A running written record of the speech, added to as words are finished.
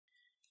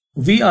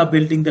We are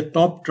building the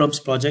top trumps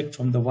project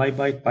from the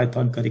YByte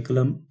Python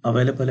curriculum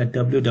available at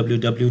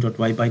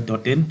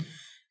www.ybyte.in.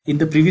 In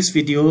the previous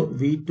video,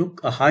 we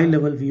took a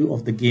high-level view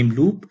of the game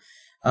loop.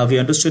 We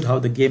understood how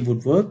the game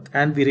would work,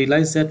 and we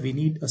realized that we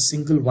need a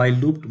single while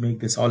loop to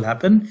make this all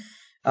happen.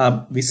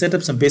 We set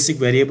up some basic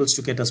variables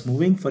to get us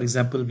moving. For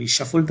example, we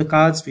shuffled the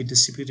cards, we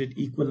distributed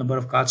equal number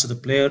of cards to the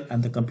player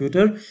and the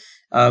computer.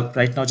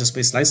 Right now just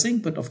by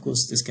slicing, but of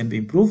course this can be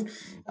improved.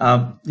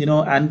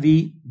 And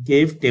we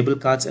gave table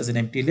cards as an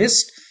empty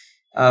list.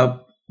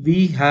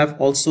 We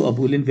have also a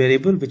Boolean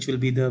variable which will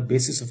be the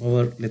basis of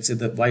our, let's say,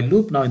 the while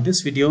loop. Now in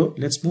this video,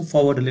 let's move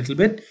forward a little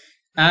bit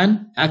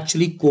and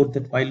actually code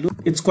that while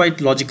loop. It's quite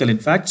logical, in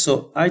fact.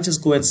 So I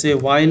just go and say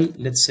while,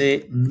 let's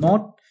say,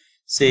 not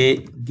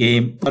say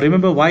game.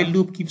 Remember, while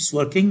loop keeps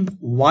working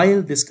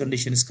while this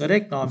condition is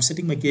correct. Now I'm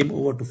setting my game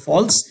over to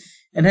false,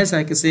 and hence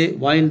I can say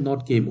while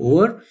not game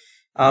over.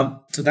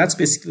 So that's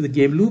basically the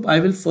game loop. I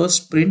will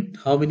first print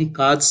how many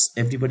cards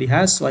everybody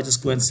has. So I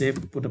just go and say,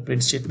 put a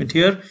print statement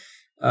here.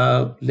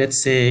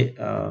 Let's say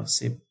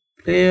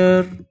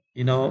player,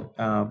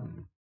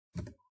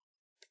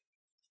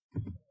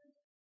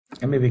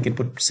 and maybe we can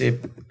put, say,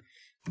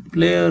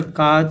 player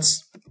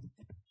cards,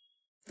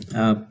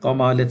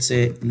 comma, let's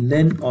say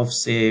len of,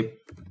 say,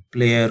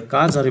 player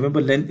cards. Now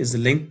remember, len is the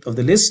length of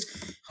the list.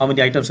 How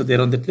many items are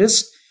there on that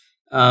list?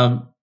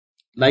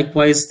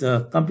 Likewise,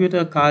 the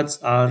computer cards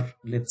are,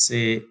 let's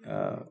say,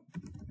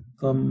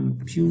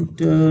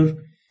 computer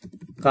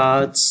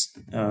cards,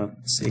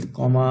 say,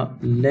 comma,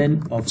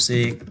 len of,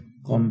 say,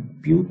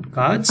 compute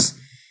cards.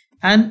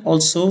 And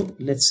also,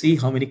 let's see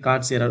how many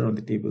cards there are on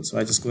the table. So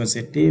I just go and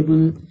say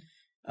table,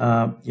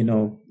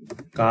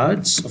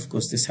 cards. Of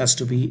course, this has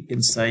to be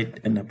inside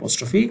an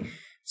apostrophe.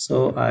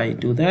 So I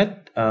do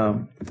that,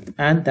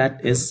 and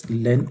that is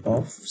len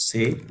of,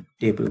 say,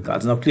 table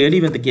cards. Now,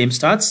 clearly, when the game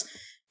starts,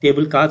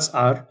 table cards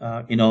are,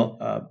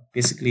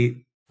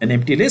 basically an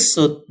empty list.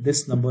 So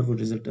this number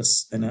would result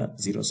us in a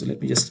 0. So let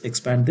me just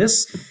expand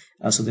this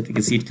so that we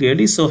can see it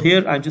clearly. So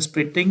here I'm just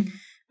printing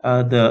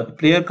the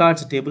player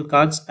cards, the table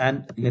cards,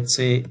 and let's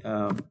say,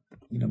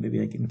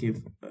 maybe I can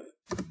give a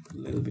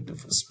little bit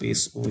of a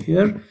space over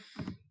here.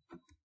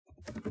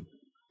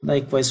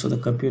 Likewise for the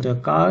computer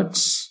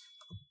cards,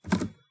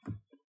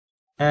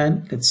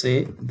 and let's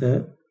say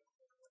the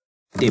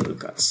table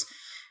cards.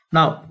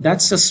 Now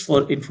that's just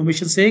for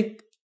information's sake.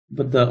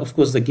 But of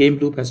course, the game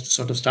loop has to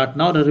sort of start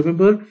now. Now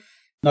remember,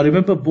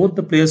 both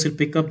the players will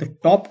pick up the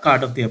top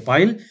card of their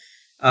pile.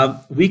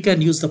 We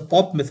can use the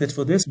pop method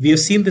for this. We have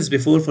seen this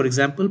before. For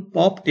example,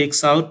 pop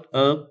takes out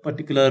a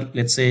particular,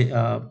 let's say,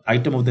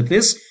 item of the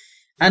list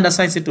and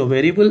assigns it to a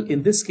variable.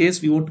 In this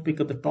case, we want to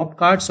pick up the top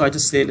card. So I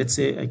just say, let's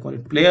say I call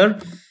it player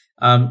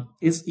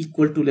is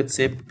equal to, let's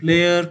say,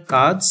 player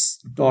cards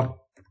dot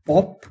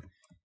pop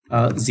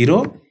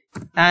 0.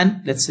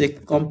 And let's say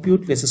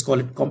compute, let's just call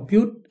it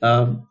compute,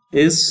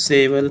 is,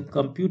 say, well,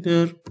 compute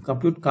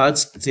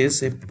cards,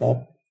 say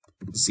pop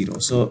 0.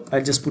 So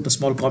I'll just put a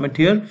small comment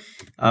here.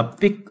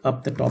 Pick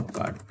up the top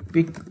card.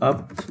 Pick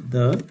up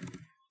the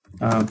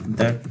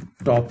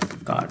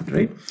top card,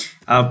 right?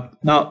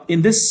 Now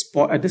at this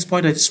point, I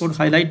just want to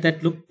highlight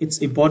that, look, it's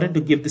important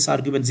to give this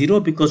argument 0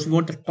 because we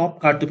want the top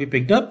card to be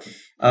picked up.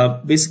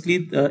 Basically,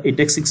 the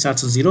indexing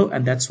starts on 0,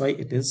 and that's why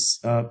it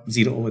is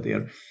 0 over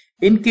there.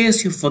 In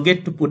case you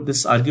forget to put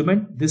this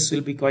argument, this will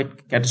be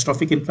quite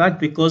catastrophic, in fact,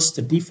 because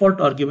the default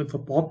argument for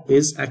pop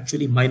is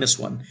actually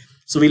 -1.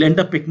 So we'll end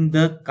up picking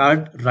the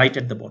card right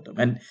at the bottom.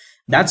 And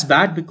that's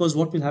bad because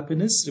what will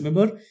happen is,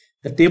 remember,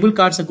 the table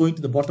cards are going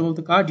to the bottom of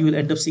the card. You will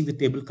end up seeing the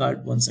table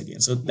card once again.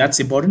 So that's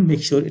important.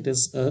 Make sure it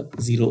is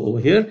 0 over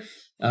here.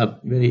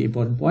 Very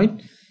important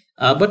point.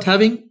 But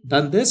having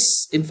done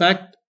this, in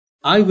fact,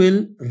 I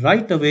will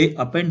right away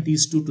append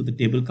these two to the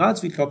table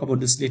cards. We'll talk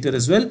about this later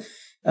as well.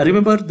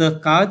 Remember, the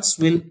cards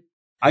will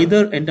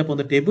either end up on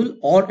the table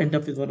or end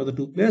up with one of the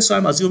two players. So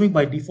I'm assuming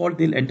by default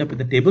they'll end up in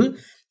the table.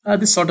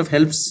 This sort of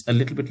helps a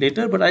little bit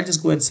later, but I'll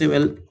just go and say,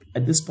 well,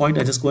 at this point,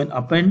 I just go and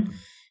append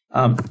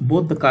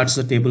both the cards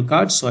to the table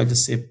cards. So I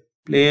just say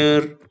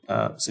player,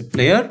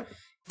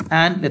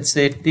 and let's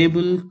say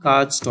table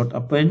cards dot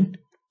append.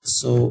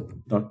 So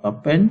dot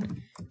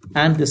append,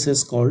 and this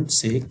is called,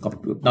 say,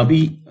 compute. Now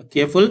be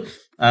careful.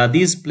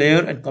 These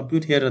player and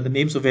compute here are the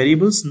names of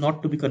variables,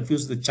 not to be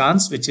confused with the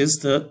chance, which is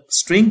the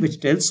string which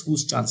tells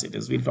whose chance it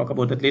is. We'll talk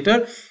about that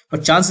later.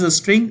 But chance is a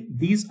string.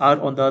 These are,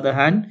 on the other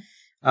hand,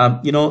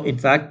 in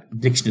fact,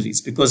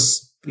 dictionaries, because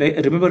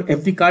remember,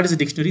 every card is a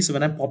dictionary. So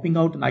when I'm popping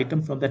out an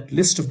item from that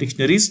list of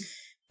dictionaries,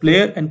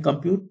 player and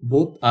compute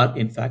both are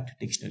in fact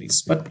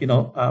dictionaries. But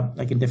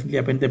I can definitely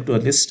append them to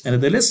a list,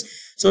 another list.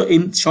 So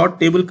in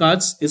short, table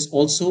cards is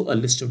also a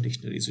list of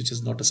dictionaries, which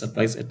is not a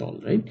surprise at all,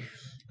 right?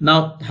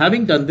 Now,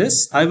 having done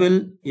this, I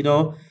will,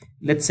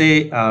 let's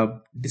say,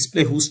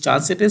 display whose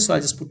chance it is. So I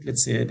just put,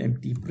 let's say, an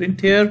empty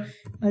print here.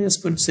 I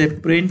just put, say,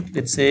 print,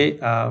 let's say,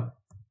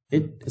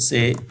 it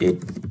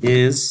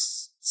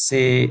is,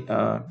 say,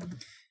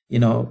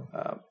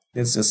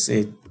 let's just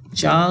say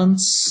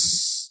chance.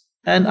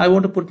 And I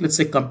want to put, let's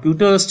say,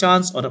 computer's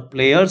chance or a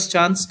player's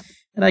chance.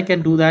 And I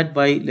can do that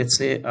by, let's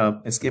say,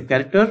 escape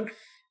character.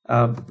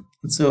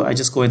 So I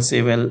just go and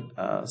say, well,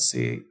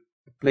 say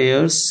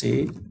players,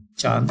 say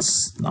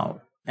chance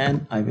now,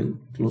 and I will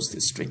close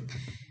this string.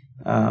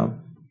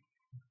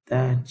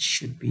 That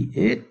should be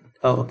it.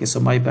 Oh, okay, so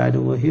my bad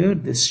over here.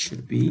 This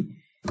should be,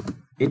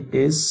 it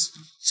is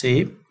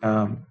say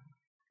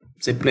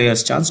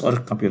player's chance or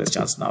computer's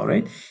chance now,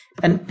 right?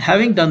 And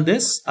having done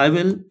this, I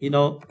will,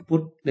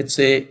 put, let's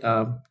say,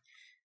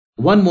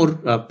 one more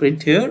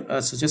print here.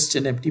 So just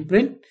an empty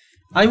print.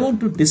 I want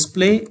to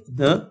display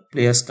the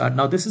player's card.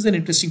 Now, this is an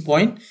interesting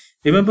point.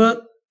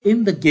 Remember,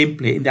 in the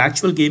gameplay, in the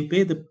actual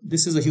gameplay,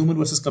 this is a human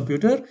versus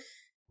computer.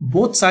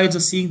 Both sides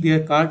are seeing their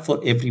card for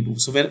every move.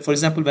 So, for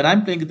example, when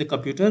I'm playing with the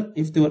computer,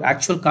 if there were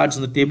actual cards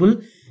on the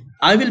table,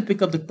 I will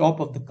pick up the top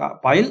of the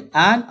pile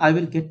and I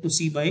will get to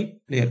see my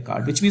player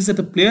card, which means that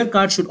the player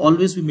card should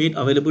always be made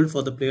available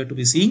for the player to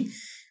be seeing.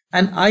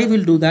 And I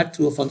will do that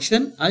through a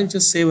function. I'll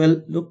just say,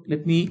 well, look,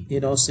 let me,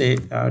 say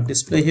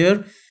display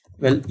here.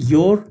 Well,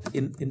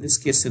 in this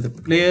case, say the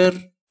player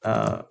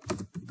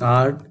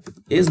card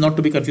is not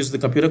to be confused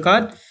with the computer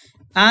card.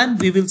 And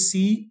we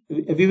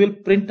will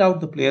print out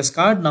the player's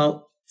card.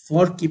 Now,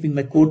 for keeping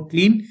my code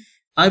clean,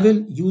 I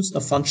will use a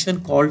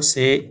function called,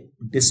 say,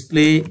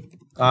 display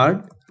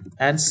card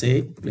and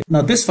say play.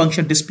 Now, this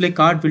function display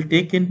card will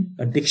take in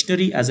a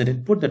dictionary as an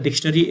input. The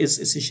dictionary is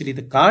essentially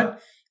the card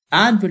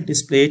and will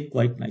display it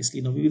quite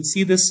nicely. Now, we will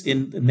see this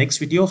in the next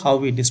video, how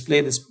we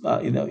display this,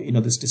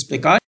 this display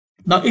card.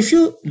 Now, if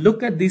you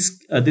look at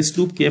this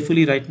loop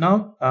carefully right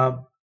now,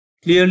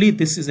 clearly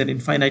this is an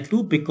infinite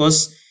loop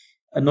because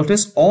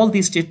notice all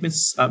these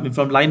statements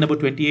from line number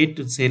 28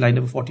 to say line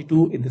number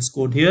 42 in this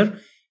code here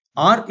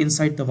are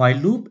inside the while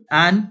loop,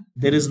 and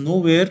there is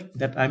nowhere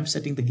that I'm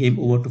setting the game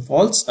over to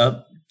false,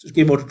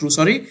 game over to true,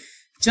 sorry.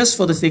 Just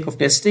for the sake of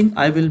testing,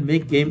 I will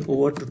make game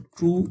over to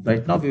true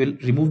right now. We will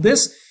remove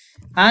this.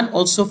 And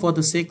also for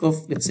the sake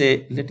of, let's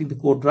say, letting the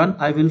code run,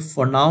 I will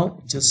for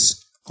now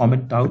just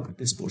comment out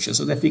this portion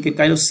so that we can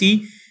kind of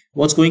see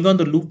what's going on.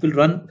 The loop will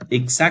run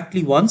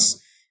exactly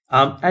once,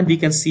 and we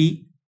can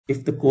see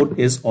if the code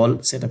is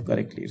all set up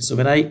correctly. So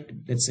when I,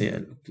 let's say,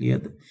 I'll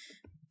clear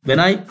when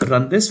I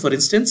run this, for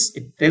instance,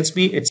 it tells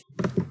me it's,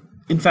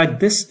 in fact,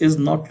 this is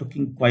not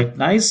looking quite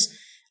nice.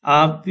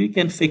 We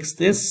can fix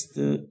this.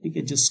 We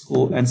can just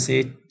go and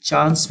say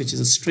chance, which is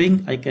a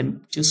string. I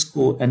can just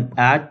go and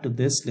add to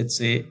this, let's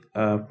say,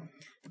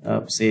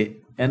 say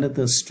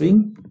another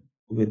string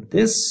with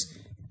this.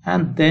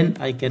 And then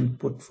I can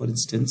put, for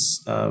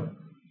instance,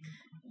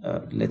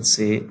 let's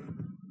say,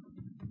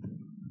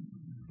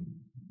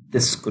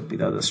 this could be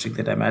the other string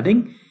that I'm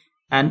adding,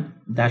 and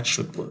that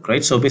should work,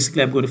 right? So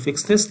basically, I'm going to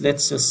fix this.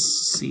 Let's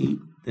just see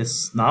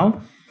this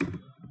now.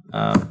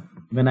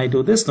 When I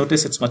do this,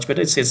 notice it's much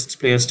better. It says it's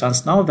player's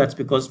chance now. That's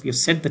because we have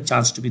set the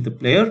chance to be the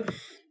player.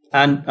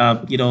 And,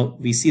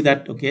 we see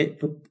that, okay,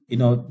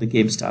 the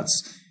game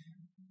starts.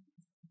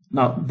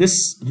 Now,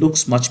 this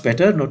looks much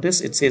better. Notice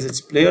it says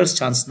it's player's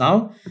chance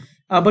now.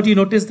 But you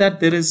notice that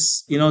there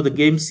is, the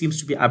game seems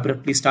to be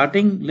abruptly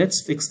starting.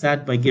 Let's fix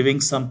that by giving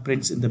some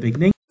prints in the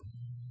beginning.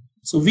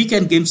 So we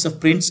can give some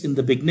prints in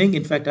the beginning.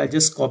 In fact, I'll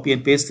just copy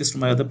and paste this to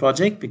my other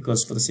project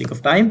because for the sake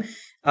of time,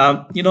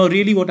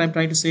 really what I'm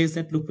trying to say is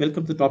that, look,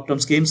 welcome to Top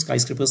Terms Games,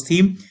 Skyscrapers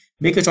theme.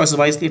 Make your choices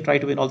wisely and try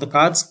to win all the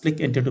cards.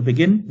 Click enter to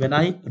begin. When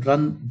I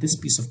run this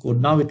piece of code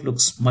now, it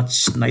looks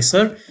much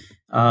nicer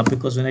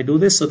because when I do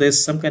this, so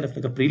there's some kind of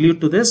like a prelude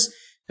to this.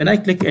 When I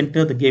click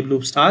enter, the game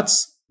loop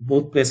starts.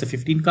 Both players have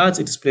 15 cards.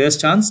 It is player's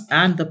chance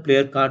and the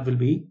player card will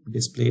be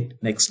displayed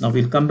next. Now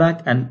we'll come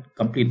back and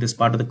complete this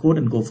part of the code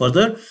and go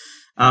further.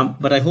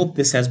 But I hope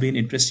this has been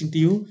interesting to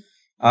you.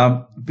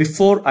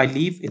 Before I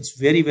leave, it's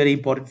very, very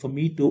important for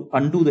me to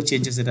undo the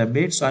changes that I've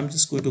made. So I'm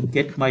just going to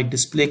get my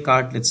display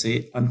card, let's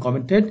say,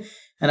 uncommented,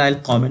 and I'll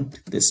comment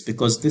this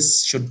because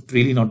this should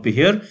really not be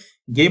here.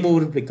 Game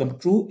over will become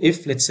true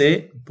if, let's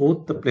say,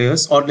 both the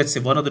players, or let's say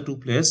one of the two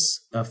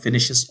players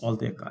finishes all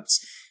their cards.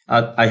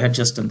 I had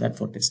just done that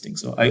for testing.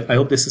 So I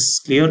hope this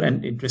is clear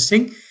and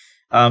interesting.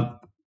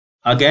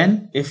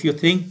 Again, if you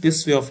think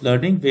this way of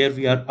learning where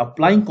we are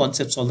applying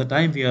concepts all the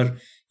time, we are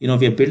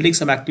building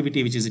some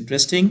activity which is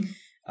interesting,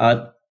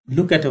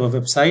 look at our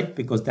website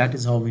because that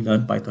is how we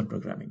learn Python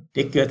programming.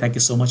 Take care. Thank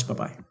you so much.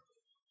 Bye-bye.